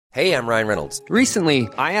Hey, I'm Ryan Reynolds. Recently,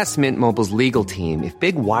 I asked Mint Mobile's legal team if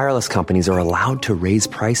big wireless companies are allowed to raise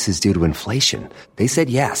prices due to inflation. They said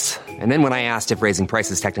yes. And then when I asked if raising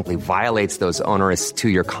prices technically violates those onerous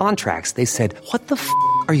two-year contracts, they said, "What the f***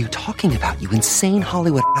 are you talking about, you insane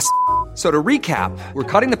Hollywood ass?" So to recap, we're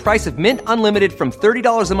cutting the price of Mint Unlimited from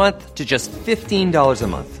 $30 a month to just $15 a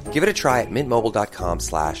month. Give it a try at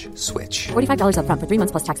mintmobile.com/switch. $45 up front for 3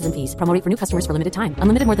 months plus taxes and fees. Promo rate for new customers for limited time.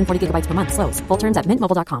 Unlimited more than 40 gigabytes per month. Slows full terms at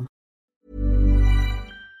mintmobile.com.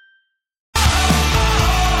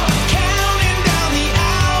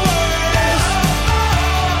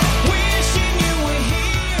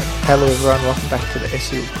 Hello everyone, welcome back to the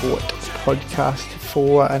SE Report podcast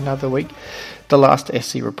for another week. The last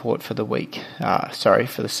SE Report for the week,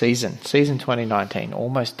 for the season 2019,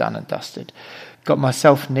 almost done and dusted. Got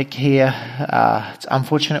myself, Nick here. It's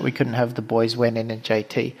unfortunate we couldn't have the boys Wen In and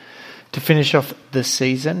JT to finish off the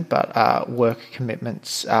season, but work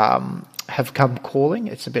commitments have come calling.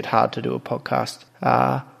 It's a bit hard to do a podcast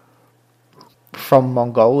from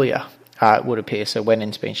Mongolia, it would appear. So Wen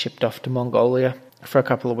In's been shipped off to Mongolia for a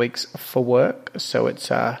couple of weeks for work, so it's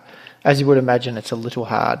as you would imagine, it's a little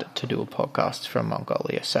hard to do a podcast from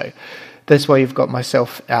Mongolia. So that's why you've got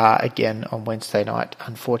myself again on Wednesday night,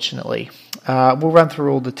 unfortunately. We'll run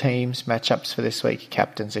through all the teams, matchups for this week,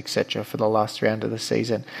 captains, etc. for the last round of the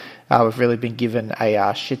season. We've really been given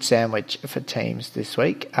a shit sandwich for teams this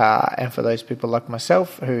week. And for those people like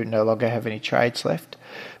myself who no longer have any trades left,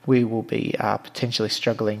 we will be potentially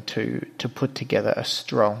struggling to put together a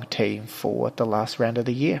strong team for the last round of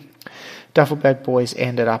the year. Duffelbag boys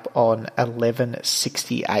ended up on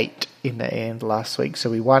 1168 in the end last week. So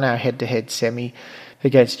we won our head-to-head semi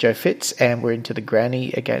against Joe Fitz, and we're into the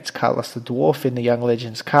granny against Carlos the Dwarf in the Young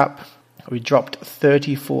Legends Cup. We dropped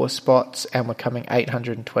 34 spots and we're coming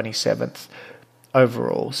 827th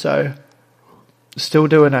overall. So still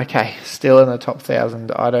doing okay. Still in the top 1,000.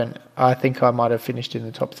 I think I might have finished in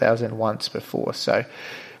the top 1,000 once before. So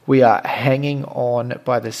we are hanging on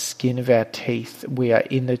by the skin of our teeth. We are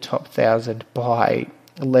in the top 1,000 by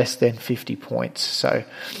less than 50 points. So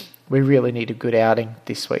we really need a good outing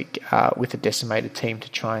this week with a decimated team to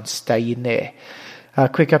try and stay in there.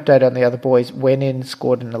 Quick update on the other boys. Wen In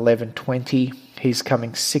scored an 1120. He's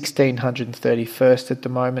coming 1,631st at the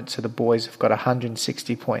moment, so the boys have got a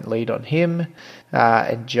 160-point lead on him.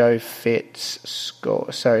 And JT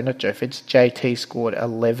scored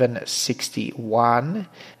 1161,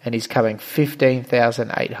 and he's coming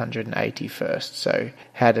 15,881st. So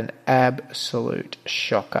had an absolute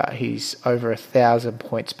shocker. He's over 1,000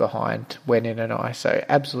 points behind Wen In and I, so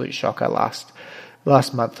absolute shocker last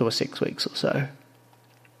month or 6 weeks or so.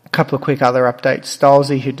 Couple of quick other updates.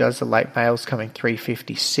 Stolzy, who does the late mails, coming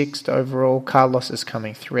 356th overall. Carlos is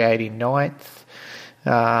coming 389th.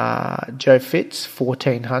 Joe Fitz,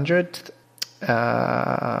 1400th.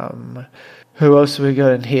 Who else have we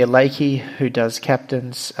got in here? Lakey, who does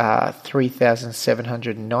captains,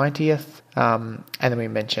 3,790th. And then we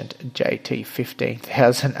mentioned JT,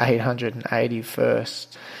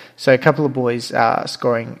 15,881st. So a couple of boys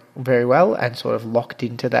scoring very well and sort of locked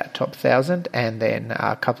into that top 1,000, and then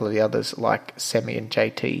a couple of the others like Semi and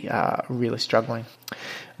JT are really struggling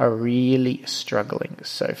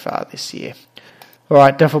so far this year. All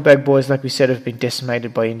right, Duffelbag boys, like we said, have been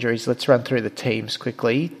decimated by injuries. Let's run through the teams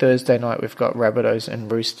quickly. Thursday night we've got Rabbitohs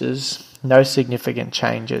and Roosters. No significant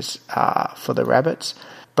changes for the Rabbits,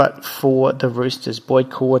 but for the Roosters,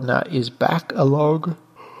 Boyd Cordner is back along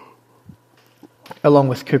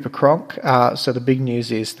with Cooper Cronk. So the big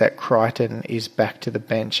news is that Crichton is back to the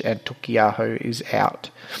bench and Tukiaho is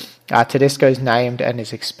out. Tedesco's named and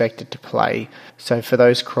is expected to play. So for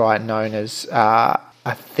those Crichton owners, I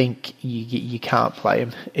think you can't play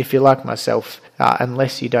him. If you're like myself,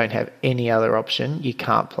 unless you don't have any other option, you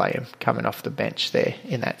can't play him coming off the bench there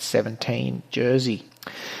in that 17 jersey.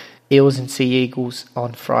 Eels and Sea Eagles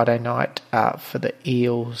on Friday night. For the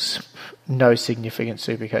Eels, no significant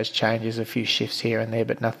Supercoach changes, a few shifts here and there,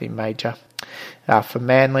 but nothing major. For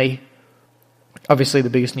Manly, obviously the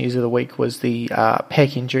biggest news of the week was the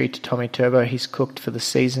pec injury to Tommy Turbo. He's cooked for the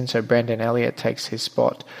season, so Brandon Elliott takes his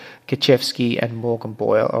spot. Kachevsky and Morgan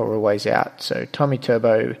Boyle are always out. So Tommy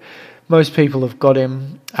Turbo, most people have got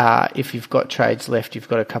him. If you've got trades left, you've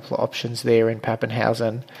got a couple of options there in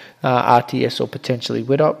Pappenhausen, RTS or potentially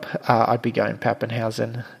Widdop. I'd be going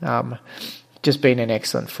Pappenhausen. Just been in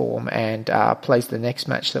excellent form and plays the next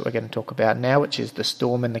match that we're going to talk about now, which is the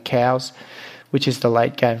Storm and the Cows, which is the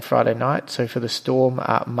late game Friday night. So for the Storm,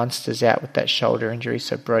 Munster's out with that shoulder injury,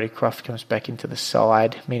 so Brodie Croft comes back into the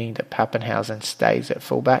side, meaning that Pappenhausen stays at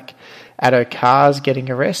fullback. Addo Carr's getting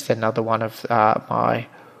a rest, another one of my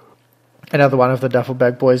Another one of the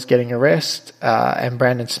Duffelbag boys getting a rest, and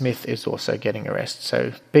Brandon Smith is also getting a rest.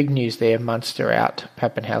 So big news there. Munster out.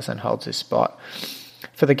 Pappenhausen holds his spot.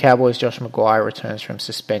 For the Cowboys, Josh Maguire returns from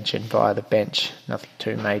suspension via the bench. Nothing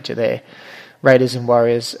too major there. Raiders and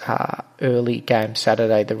Warriors, early game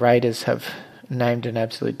Saturday. The Raiders have named an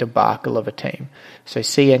absolute debacle of a team. So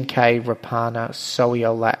CNK, Rapana,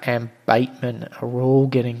 Soiola and Bateman are all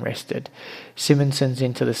getting rested. Simonson's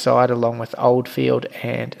into the side along with Oldfield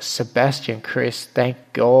and Sebastian Chris. Thank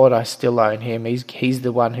God I still own him. He's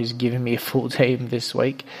the one who's given me a full team this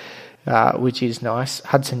week, which is nice.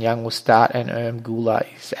 Hudson Young will start and Gula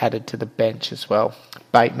is added to the bench as well.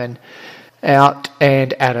 Bateman out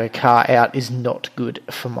and Addo-Carr out is not good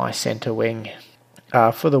for my centre wing.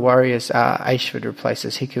 For the Warriors, Ashford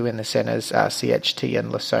replaces Hiku in the centres. CHT and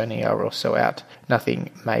Lasoni are also out.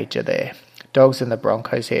 Nothing major there. Dogs and the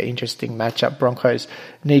Broncos here. Interesting matchup. Broncos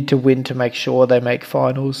need to win to make sure they make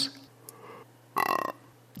finals.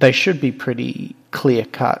 They should be pretty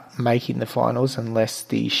clear-cut making the finals unless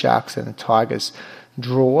the Sharks and the Tigers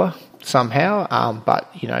draw somehow.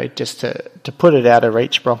 But, just to put it out of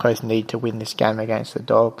reach, Broncos need to win this game against the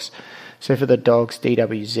Dogs. So for the Dogs,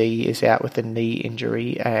 DWZ is out with a knee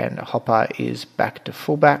injury and Hopper is back to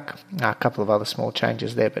fullback. A couple of other small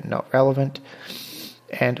changes there, but not relevant.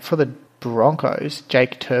 And for the Broncos,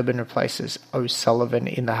 Jake Turbin replaces O'Sullivan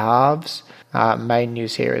in the halves. Main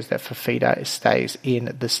news here is that Fafita stays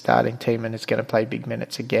in the starting team and is going to play big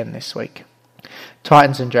minutes again this week.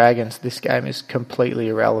 Titans and Dragons, this game is completely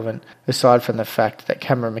irrelevant, aside from the fact that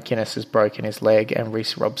Cameron McInnes has broken his leg and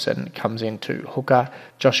Reece Robson comes into hooker.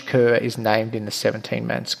 Josh Kerr is named in the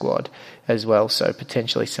 17-man squad as well, so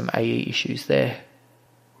potentially some AE issues there.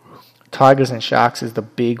 Tigers and Sharks is the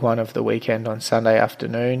big one of the weekend on Sunday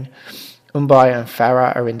afternoon. Umbai and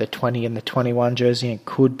Farah are in the 20 and the 21 jersey and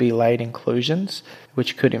could be late inclusions,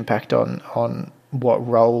 which could impact on what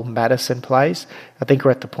role Madison plays. I think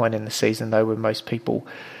we're at the point in the season, though, where most people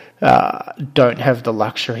don't have the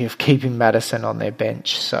luxury of keeping Madison on their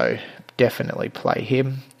bench, so definitely play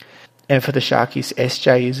him. And for the Sharkies,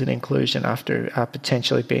 SJ is an inclusion after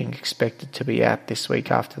potentially being expected to be out this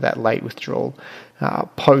week after that late withdrawal.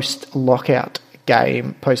 Post-lockout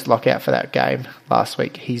for that game last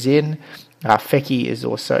week, he's in. Fecky is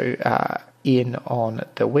also in on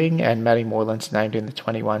the wing, and Matty Moylan's named in the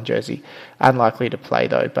 21 jersey. Unlikely to play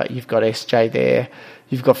though, but you've got SJ there,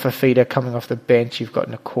 you've got Fafita coming off the bench, you've got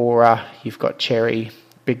Nakora, you've got Cherry.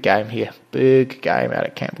 Big game here, big game out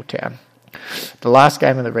at Campbelltown. The last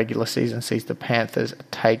game of the regular season sees the Panthers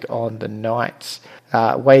take on the Knights.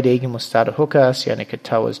 Wade Egan will start a hooker, Sione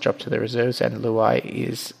Katoa's dropped to the reserves, and Luai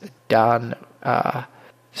is done.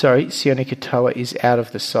 Sione Katoa is out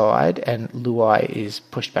of the side, and Luai is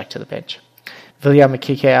pushed back to the bench. Viliama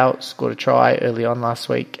Kikau scored a try early on last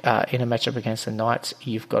week in a matchup against the Knights.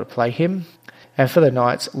 You've got to play him. And for the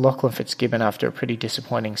Knights, Lachlan Fitzgibbon, after a pretty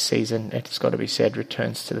disappointing season, it's got to be said,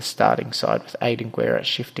 returns to the starting side with Aidan Guerra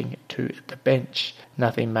shifting to the bench.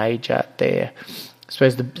 Nothing major there. So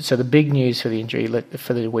the big news for the injury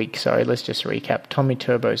for the week, let's just recap. Tommy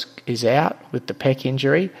Turbo is out with the pec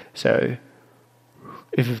injury. So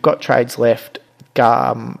if you've got trades left,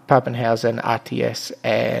 Pappenhausen, RTS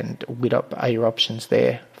and Widdop are your options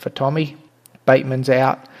there for Tommy. Bateman's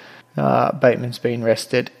out. Bateman's been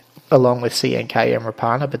rested along with CNK and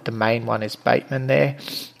Rapana, but the main one is Bateman there.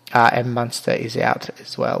 And Munster is out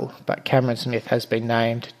as well. But Cameron Smith has been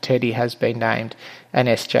named, Teddy has been named, and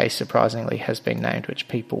SJ surprisingly has been named, which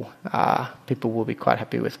people will be quite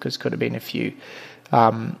happy with because could have been a few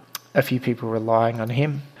people relying on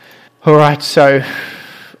him. All right, so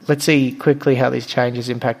let's see quickly how these changes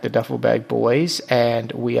impact the Duffelbag boys,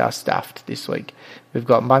 and we are stuffed this week. We've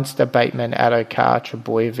got Munster, Bateman, Addo-Carr,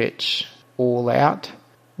 Trebojevic all out.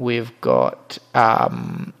 We've got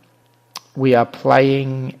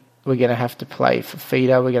we're going to have to play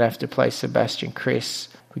Fafita, we're going to have to play Sebastian Chris,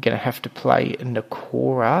 we're going to have to play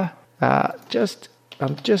Nakora.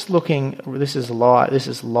 I'm just looking, this is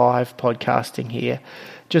live podcasting here.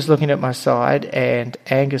 Just looking at my side, and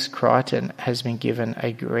Angus Crichton has been given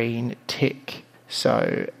a green tick.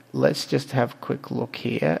 So let's just have a quick look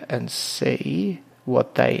here and see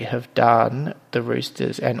what they have done. The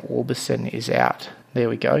Roosters, and Orbison is out. There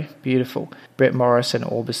we go. Beautiful. Brett Morris and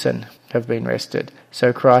Orbison have been rested.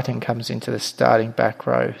 So Crichton comes into the starting back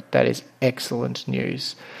row. That is excellent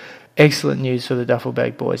news. Excellent news for the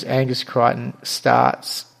Duffelbag boys. Angus Crichton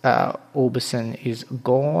starts. Orbison is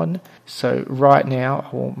gone. So right now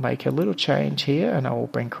I will make a little change here and I will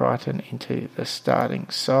bring Crichton into the starting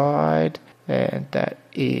side. And that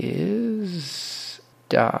is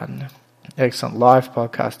done. Excellent. Live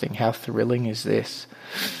podcasting. How thrilling is this?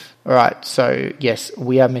 All right, so yes,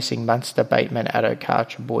 we are missing Munster, Bateman, Adokar,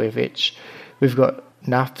 Trebojevic. We've got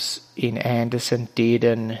Nuffs in Anderson,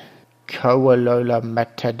 Dearden, Koalola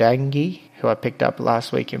Matadangi, who I picked up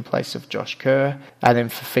last week in place of Josh Kerr. And then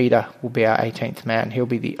Fafita will be our 18th man. He'll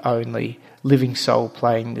be the only living soul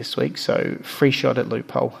playing this week, so free shot at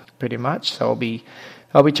loophole pretty much. So I'll be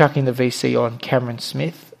chucking the VC on Cameron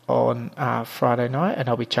Smith on Friday night, and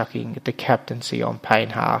I'll be chucking the captaincy on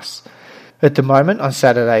Payne Haas. At the moment, on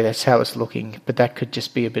Saturday, that's how it's looking, but that could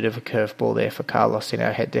just be a bit of a curveball there for Carlos in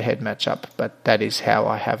our head-to-head matchup, but that is how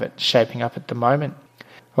I have it shaping up at the moment.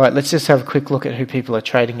 All right, let's just have a quick look at who people are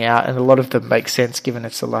trading out, and a lot of them make sense given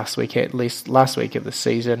it's the last week, at least last week of the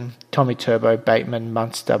season. Tommy Turbo, Bateman,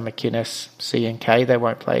 Munster, McInnes, C&K, they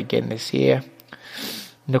won't play again this year.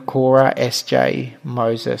 Nakora, SJ,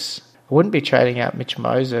 Moses. I wouldn't be trading out Mitch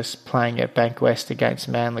Moses playing at Bankwest against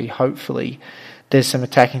Manly. Hopefully there's some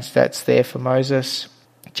attacking stats there for Moses.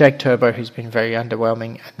 Jake Turbo, who's been very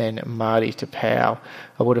underwhelming, and then Marty Tapau.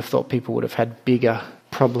 I would have thought people would have had bigger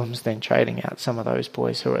problems than trading out some of those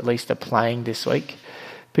boys who at least are playing this week.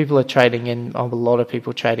 People are trading in, a lot of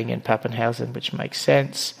people trading in Pappenhausen, which makes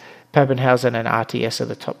sense. Pappenhausen and RTS are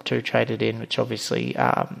the top two traded in, which obviously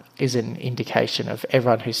is an indication of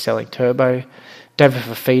everyone who's selling Turbo. David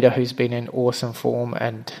Fafita, who's been in awesome form,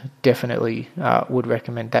 and definitely would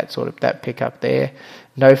recommend that pickup there.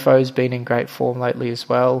 Nofo's been in great form lately as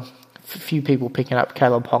well. A few people picking up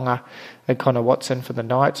Caleb Honga and Connor Watson for the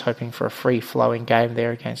Knights, hoping for a free-flowing game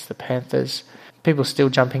there against the Panthers. People still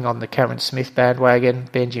jumping on the Cameron Smith bandwagon,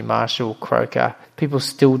 Benji Marshall, Croker. People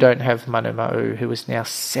still don't have Manu Ma'u, who is now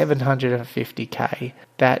 750k.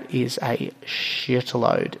 That is a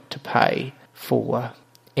shitload to pay for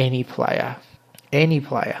any player. Any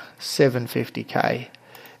player, 750k.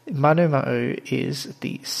 Manu Ma'u is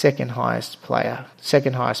the second highest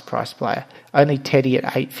priced player. Only Teddy at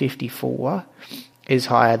 854 is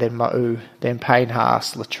higher than Ma'u, then Payne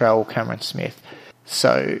Haas, Latrell, Cameron Smith.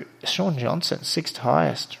 So Sean Johnson, sixth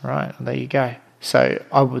highest. Right, there you go. So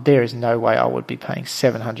there is no way I would be paying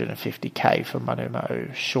 750k for Manu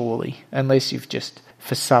Ma'u, surely. Unless you've just,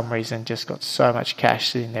 for some reason, just got so much cash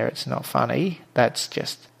sitting there it's not funny. That's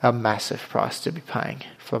just a massive price to be paying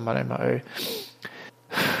for Manu Ma'u.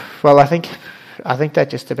 Well, I think that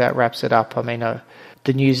just about wraps it up. I mean,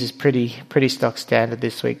 the news is pretty stock standard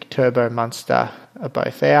this week. Turbo, Munster are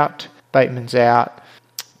both out. Bateman's out.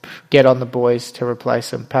 Get on the boys to replace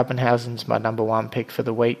them. Pappenhausen's my number one pick for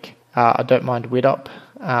the week. I don't mind Widdop.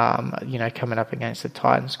 Coming up against the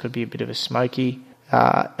Titans could be a bit of a smoky.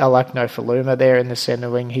 I like Nofaluma there in the centre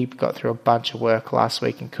wing. He got through a bunch of work last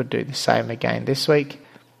week and could do the same again this week.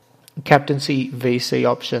 Captaincy VC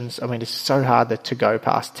options. I mean, it's so hard to go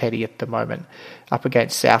past Teddy at the moment. Up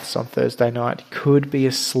against Souths on Thursday night could be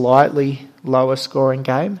a slightly lower scoring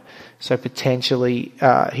game, so potentially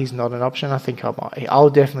he's not an option. I think I'll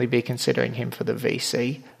definitely be considering him for the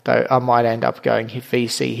VC, though I might end up going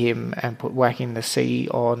VC him and whacking the C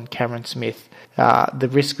on Cameron Smith. The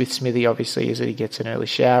risk with Smithy obviously is that he gets an early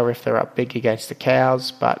shower if they're up big against the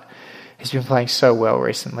Cows, but he's been playing so well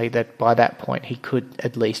recently that by that point he could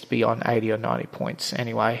at least be on 80 or 90 points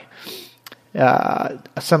anyway.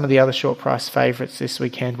 Some of the other short price favourites this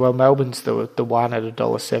weekend, well, Melbourne's the one at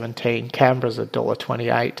 $1.17, Canberra's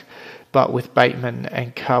 $1.28, but with Bateman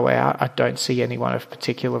and Co out, I don't see anyone of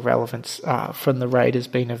particular relevance from the Raiders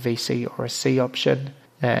being a VC or a C option,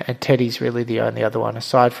 and Teddy's really the only other one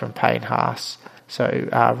aside from Payne Haas.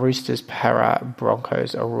 So Roosters, Para,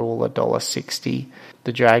 Broncos are all $1.60.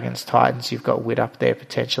 The Dragons, Titans, you've got Witt up there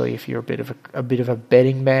potentially if you're a bit of a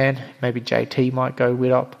betting man. Maybe JT might go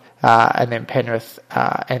Witt up. And then Penrith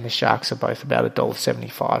and the Sharks are both about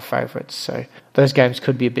 $1.75 favourites. So those games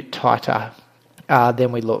could be a bit tighter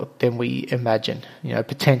than we imagine.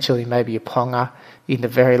 Potentially maybe a Ponga in the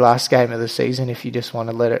very last game of the season if you just want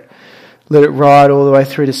to let it ride all the way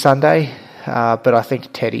through to Sunday. But I think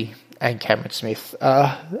Teddy and Cameron Smith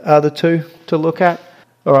are the two to look at.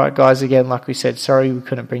 All right, guys. Again, like we said, sorry we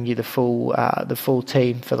couldn't bring you the full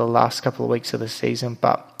team for the last couple of weeks of the season,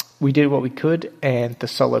 but we did what we could, and the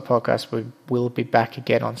solo podcast will be back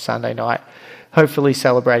again on Sunday night, hopefully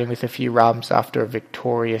celebrating with a few rums after a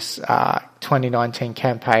victorious 2019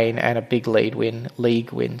 campaign and a big league win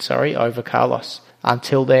over Carlos.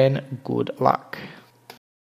 Until then, good luck.